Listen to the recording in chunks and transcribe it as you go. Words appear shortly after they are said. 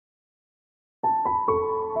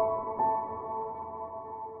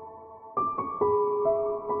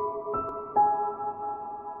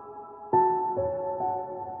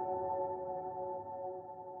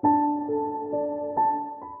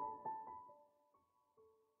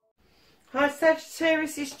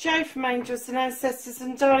Sagittarius, it's Jo from Angels and Ancestors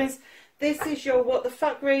and Darlings. This is your What the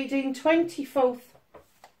Fuck reading, 24th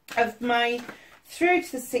of May through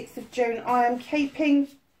to the 6th of June. I am keeping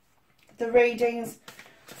the readings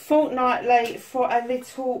fortnightly for a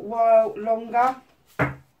little while longer.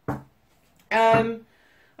 I'm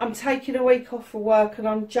taking a week off for work and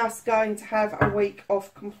I'm just going to have a week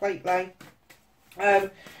off completely.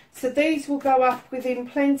 So these will go up within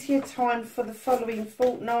plenty of time for the following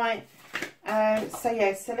fortnight. So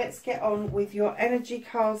yeah, so let's get on with your energy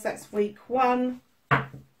cards. That's week 1.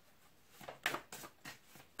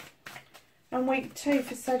 And week 2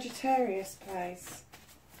 for Sagittarius, please.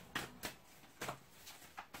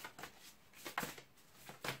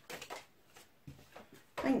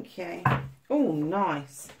 Thank you. Oh,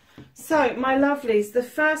 nice. So, my lovelies, the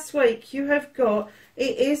first week you have got,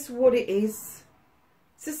 it is what it is.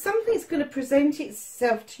 So something's going to present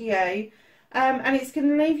itself to you, and it's going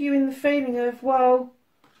to leave you in the feeling of, well,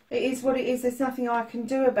 it is what it is, there's nothing I can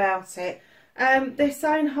do about it. They're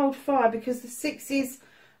saying hold fire because the 6 is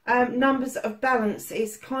numbers of balance.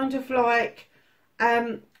 It's kind of like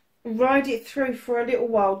ride it through for a little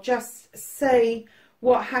while, just see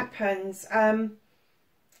what happens.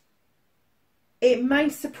 It may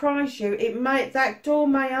surprise you. That door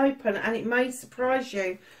may open and it may surprise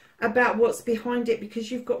you about what's behind it,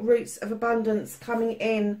 because you've got roots of abundance coming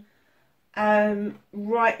in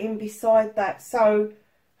right in beside that. So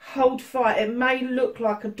hold fire. It may look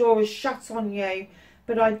like a door is shut on you,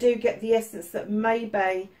 but I do get the essence that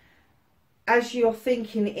maybe as you're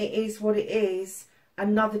thinking it is what it is,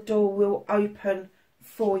 another door will open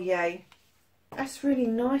for you. That's really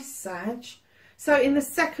nice, Sag. So in the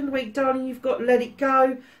second week, darling, you've got let it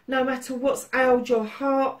go. No matter what's ailed your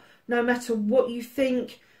heart, no matter what you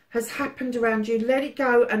think has happened around you, let it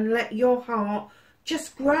go and let your heart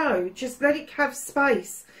just grow. Just let it have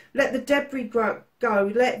space. Let the debris go.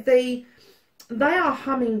 They are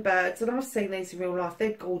hummingbirds, and I've seen these in real life.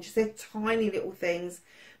 They're gorgeous. They're tiny little things.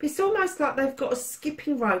 But it's almost like they've got a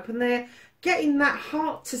skipping rope and they're getting that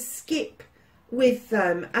heart to skip with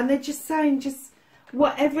them. And they're just saying, just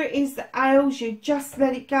whatever it is that ails you, just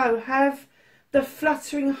let it go. Have the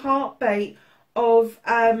fluttering heartbeat of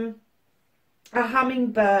a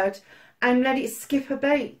hummingbird and let it skip a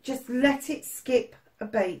beat. Just let it skip a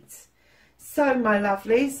beat. So, my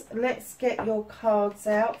lovelies, let's get your cards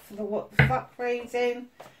out for the What the Fuck reading.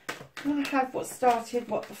 I'm going to have what started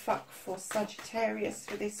What the Fuck for Sagittarius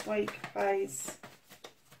for this week, please.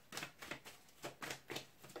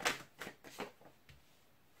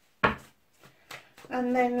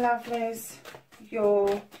 And then, lovelies,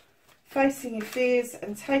 you're facing your fears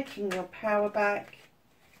and taking your power back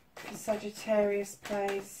for Sagittarius,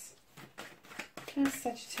 please. How's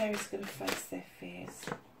Sagittarius going to face their fears?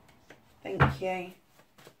 Thank you.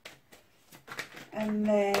 And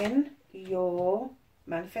then your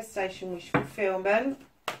manifestation, wish fulfillment.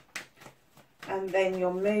 And then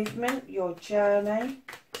your movement, your journey.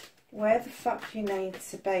 Where the fuck you need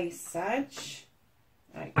to be, Sag.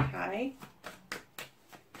 Okay.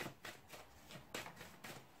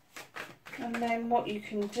 And then what you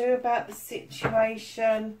can do about the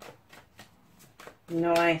situation.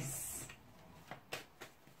 Nice.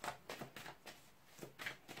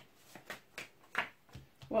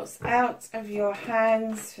 What's out of your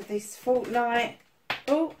hands for this fortnight?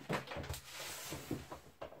 Oh.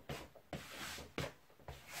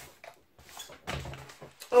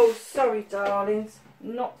 Oh, sorry, darlings.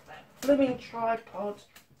 Not that blooming tripod.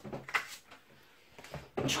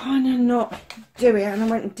 I'm trying to not do it, and I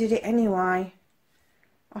went and did it anyway.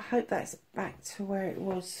 I hope that's back to where it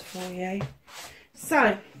was for you.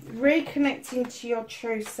 So, reconnecting to your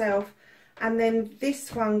true self. And then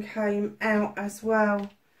this one came out as well.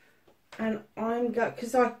 And I'm going,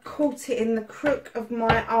 because I caught it in the crook of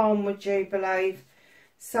my arm, would you believe?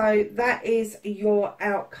 So that is your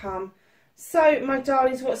outcome. So, my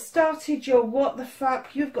darlings, what started your What the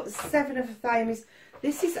Fuck, you've got the 7 of Thames.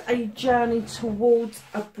 This is a journey towards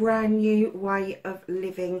a brand new way of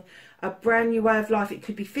living, a brand new way of life. It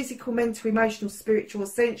could be physical, mental, emotional, spiritual,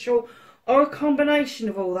 sensual, or a combination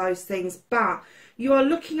of all those things. But you are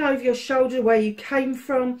looking over your shoulder where you came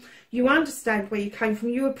from. You understand where you came from.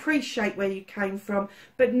 You appreciate where you came from.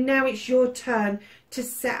 But now it's your turn to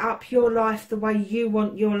set up your life the way you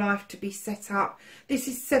want your life to be set up. This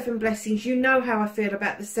is 7 blessings. You know how I feel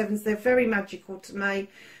about the 7s. They're very magical to me.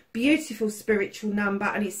 Beautiful spiritual number.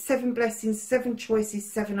 And it's 7 blessings, 7 choices,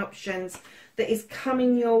 7 options that is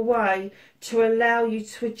coming your way to allow you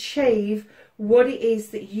to achieve what it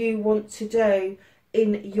is that you want to do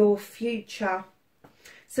in your future.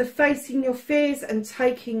 So facing your fears and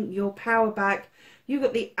taking your power back, You've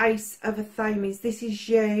got the Ace of Athames. This is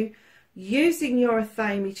you using your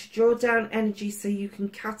Athame to draw down energy so you can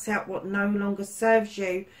cut out what no longer serves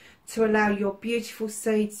you, to allow your beautiful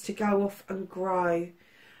seeds to go off and grow.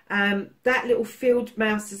 That little field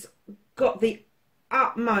mouse has got the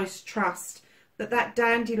utmost trust that that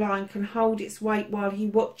dandelion can hold its weight while he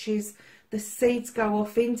watches the seeds go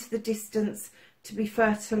off into the distance to be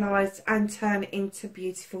fertilised and turn into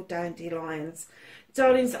beautiful dandelions.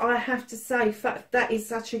 Darlings, I have to say that is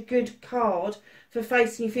such a good card for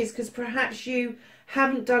facing your fears, because perhaps you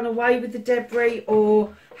haven't done away with the debris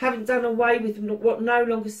or haven't done away with what no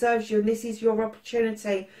longer serves you, and this is your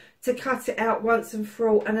opportunity to cut it out once and for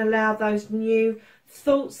all and allow those new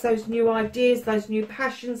thoughts, those new ideas, those new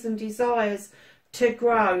passions and desires to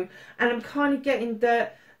grow. And I'm kind of getting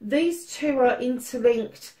that these two are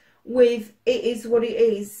interlinked with it is what it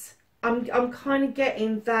is. I'm kind of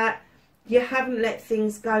getting that you haven't let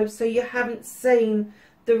things go, so you haven't seen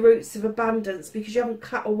the roots of abundance because you haven't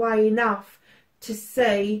cut away enough to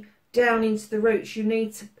see down into the roots. You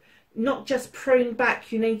need to not just prune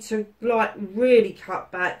back, you need to like really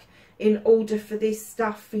cut back in order for this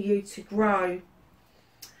stuff for you to grow.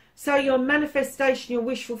 So your manifestation, your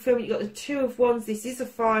wish fulfillment, you've got the Two of Wands. This is a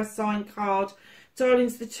fire sign card.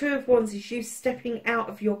 Darlings, the Two of Wands is you stepping out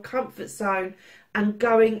of your comfort zone and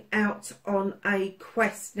going out on a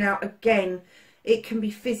quest. Now, again, it can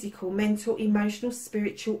be physical, mental, emotional,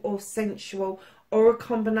 spiritual, or sensual, or a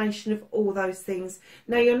combination of all those things.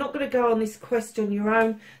 Now, you're not going to go on this quest on your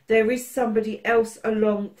own. There is somebody else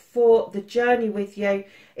along for the journey with you.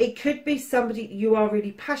 It could be somebody you are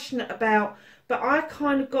really passionate about, but I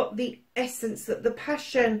kind of got the essence that the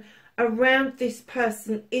passion around this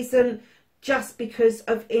person isn't just because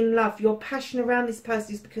of in love. Your passion around this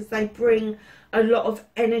person is because they bring a lot of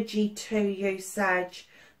energy to you, Sag.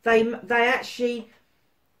 They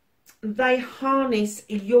harness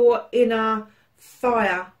your inner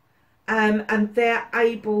fire, and they're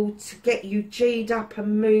able to get you G'd up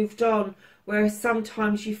and moved on, whereas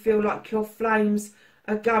sometimes you feel like your flames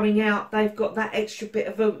are going out. They've got that extra bit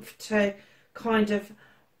of oomph to kind of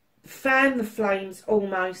fan the flames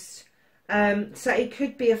almost. So it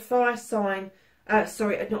could be a fire sign,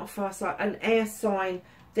 sorry, not a fire sign, an air sign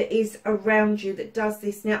that is around you that does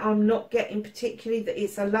this. Now, I'm not getting particularly that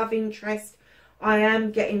it's a love interest. I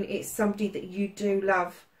am getting it's somebody that you do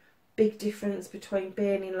love. Big difference between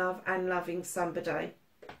being in love and loving somebody.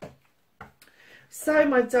 So,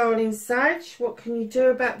 my darling Sag, what can you do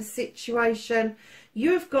about the situation?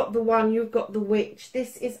 You've got the One, you've got the Witch.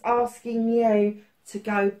 This is asking you to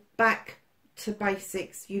go back to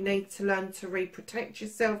basics. You need to learn to reprotect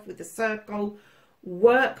yourself with the Circle.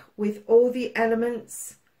 Work with all the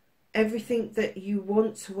elements, everything that you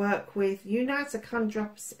want to work with. You know how to conjure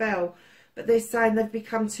up a spell, but they're saying they've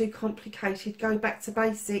become too complicated. Go back to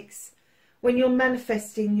basics. When you're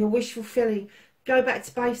manifesting, your wish fulfilling, go back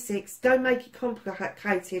to basics. Don't make it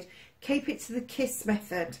complicated. Keep it to the KISS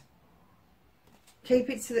method. Keep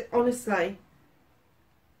it to the, honestly.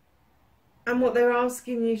 And what they're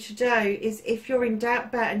asking you to do is, if you're in doubt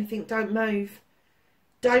about anything, don't move.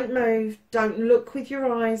 Don't move. Don't look with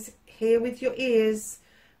your eyes. Hear with your ears.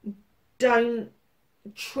 Don't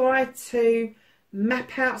try to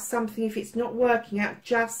map out something if it's not working out.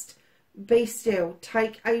 Just be still.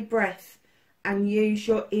 Take a breath and use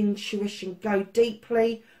your intuition. Go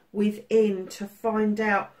deeply within to find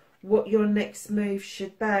out what your next move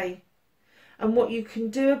should be and what you can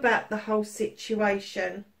do about the whole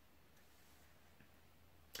situation.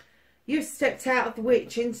 You've stepped out of the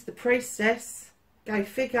Witch into the Priestess. Go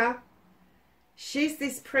figure. She's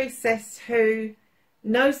this priestess who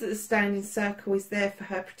knows that the standing circle is there for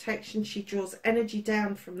her protection. She draws energy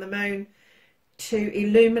down from the moon to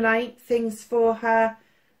illuminate things for her,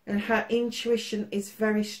 and her intuition is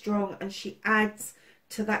very strong, and she adds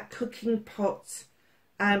to that cooking pot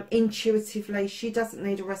intuitively. She doesn't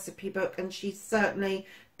need a recipe book, and she certainly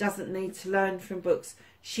doesn't need to learn from books.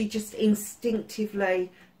 She just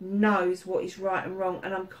instinctively knows what is right and wrong.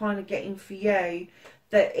 And I'm kind of getting for you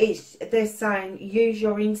that they're saying use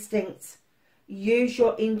your instinct, use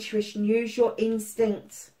your intuition, use your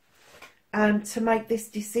instinct to make this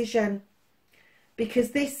decision,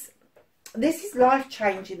 because this is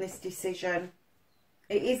life-changing, this decision.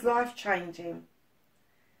 It is life-changing.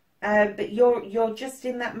 But you're just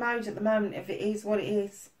in that mode at the moment if it is what it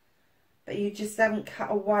is. But you just haven't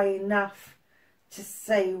cut away enough to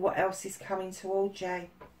see what else is coming towards you.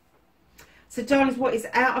 So, darlings, what is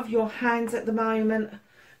out of your hands at the moment?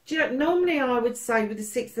 Do you know, normally I would say with the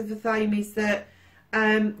Six of Athames that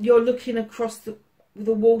you're looking across the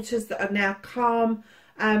waters that are now calm,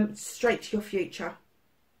 straight to your future.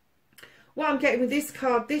 what I'm getting with this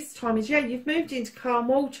card this time is, yeah, you've moved into calm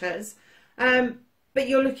waters, but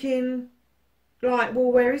you're looking like,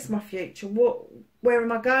 well, where is my future? Where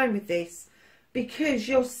am I going with this? Because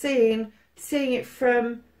you're seeing it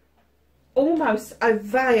from almost a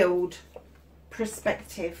veiled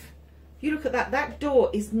perspective. You look at that door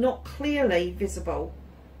is not clearly visible.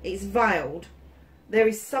 It's veiled. There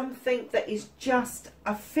is something that is just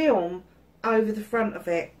a film over the front of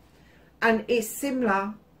it. And it's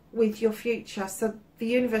similar with your future. So the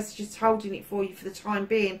universe is just holding it for you for the time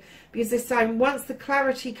being. Because they're saying once the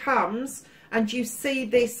clarity comes and you see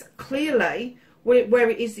this clearly, where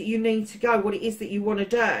it is that you need to go, what it is that you want to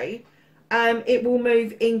do, it will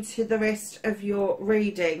move into the rest of your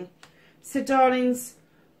reading. So darlings,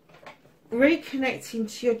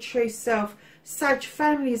 reconnecting to your true self. Sag,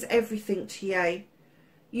 family is everything to you.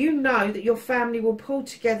 You know that your family will pull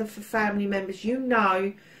together for family members. You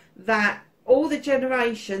know that all the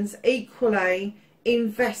generations equally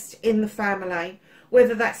invest in the family,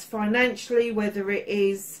 whether that's financially, whether it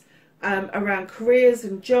is around careers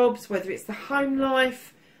and jobs, whether it's the home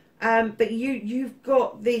life, but you've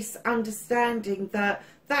got this understanding that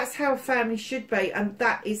that's how a family should be, and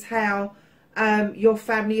that is how your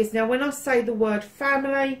family is. Now, when I say the word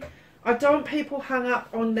family, I don't want people hung up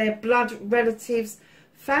on their blood relatives.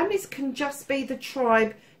 Families can just be the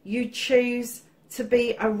tribe you choose to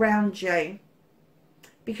be around you,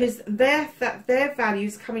 because their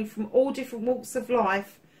values, coming from all different walks of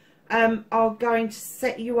life, are going to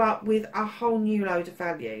set you up with a whole new load of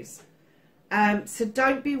values. So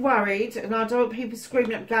don't be worried, and I don't want people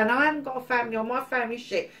screaming up going, I haven't got a family, or my family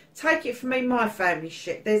shit. Take it from me, my family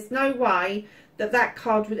shit. There's no way that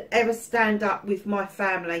card would ever stand up with my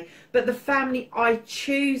family. But the family I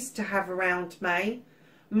choose to have around me,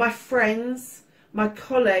 my friends, my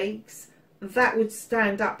colleagues, that would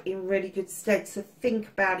stand up in really good stead. So think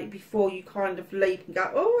about it before you kind of leap and go,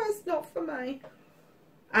 oh, that's not for me.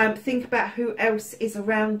 Think about who else is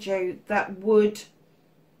around you that would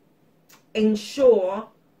ensure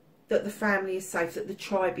that the family is safe, that the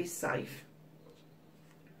tribe is safe.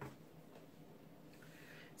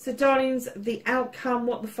 So darlings, the outcome,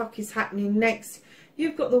 what the fuck is happening next?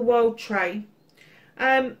 You've got the World Tree.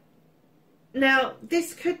 Now,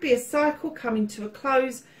 this could be a cycle coming to a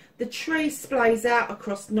close. The tree splays out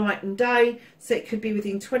across night and day, so it could be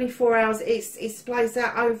within 24 hours. It splays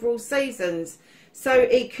out over all seasons. So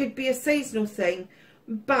it could be a seasonal thing,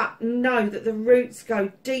 but know that the roots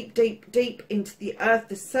go deep, deep, deep into the earth.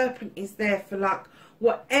 The serpent is there for luck.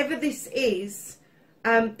 Whatever this is,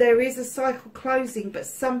 there is a cycle closing, but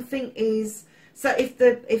something is... So if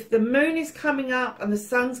the moon is coming up and the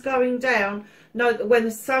sun's going down, know that when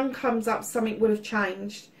the sun comes up, something will have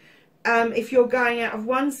changed. If you're going out of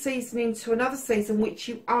one season into another season, which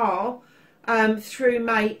you are, through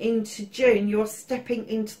May into June, you're stepping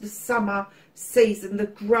into the summer season, the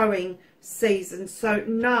growing season. So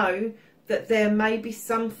know that there may be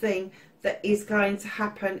something that is going to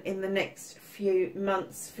happen in the next few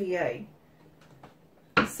months for you.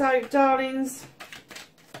 So darlings,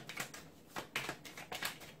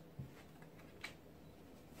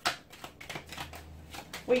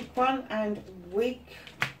 week 1 and week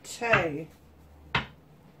 2.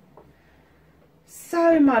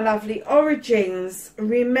 So my lovely origins,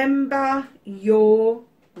 remember your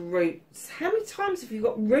roots. How many times have you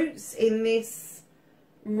got roots in this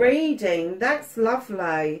reading? That's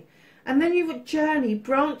lovely. And then you've got journey,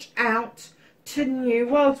 branch out to new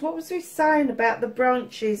worlds. What was we saying about the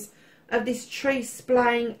branches of this tree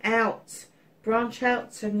splaying out? Branch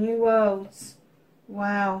out to new worlds.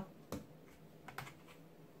 Wow.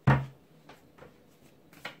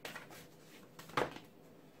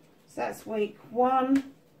 So that's week 1.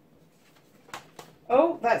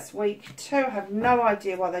 Oh, that's week 2. I have no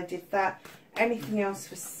idea why they did that. Anything else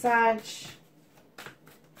for Sag?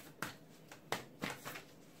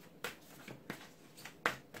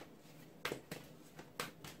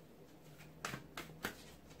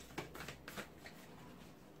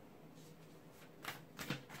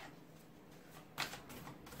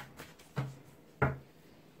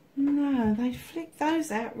 No, they flicked those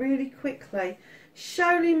out really quickly.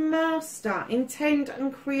 Shaolin Master, intend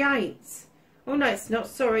and create. Oh no, it's not,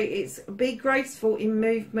 sorry, it's be graceful in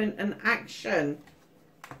movement and action.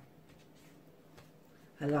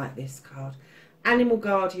 I like this card. Animal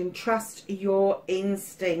Guardian, trust your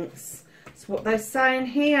instincts. That's what they're saying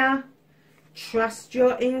here. Trust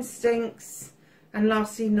your instincts. And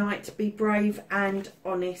lastly, Knight, be brave and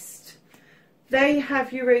honest. There you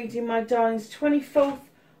have your reading, my darlings. 24th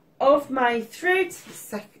of May through to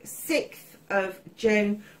the 6th of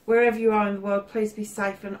June. Wherever you are in the world, please be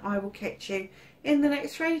safe, and I will catch you in the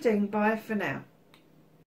next reading. Bye for now.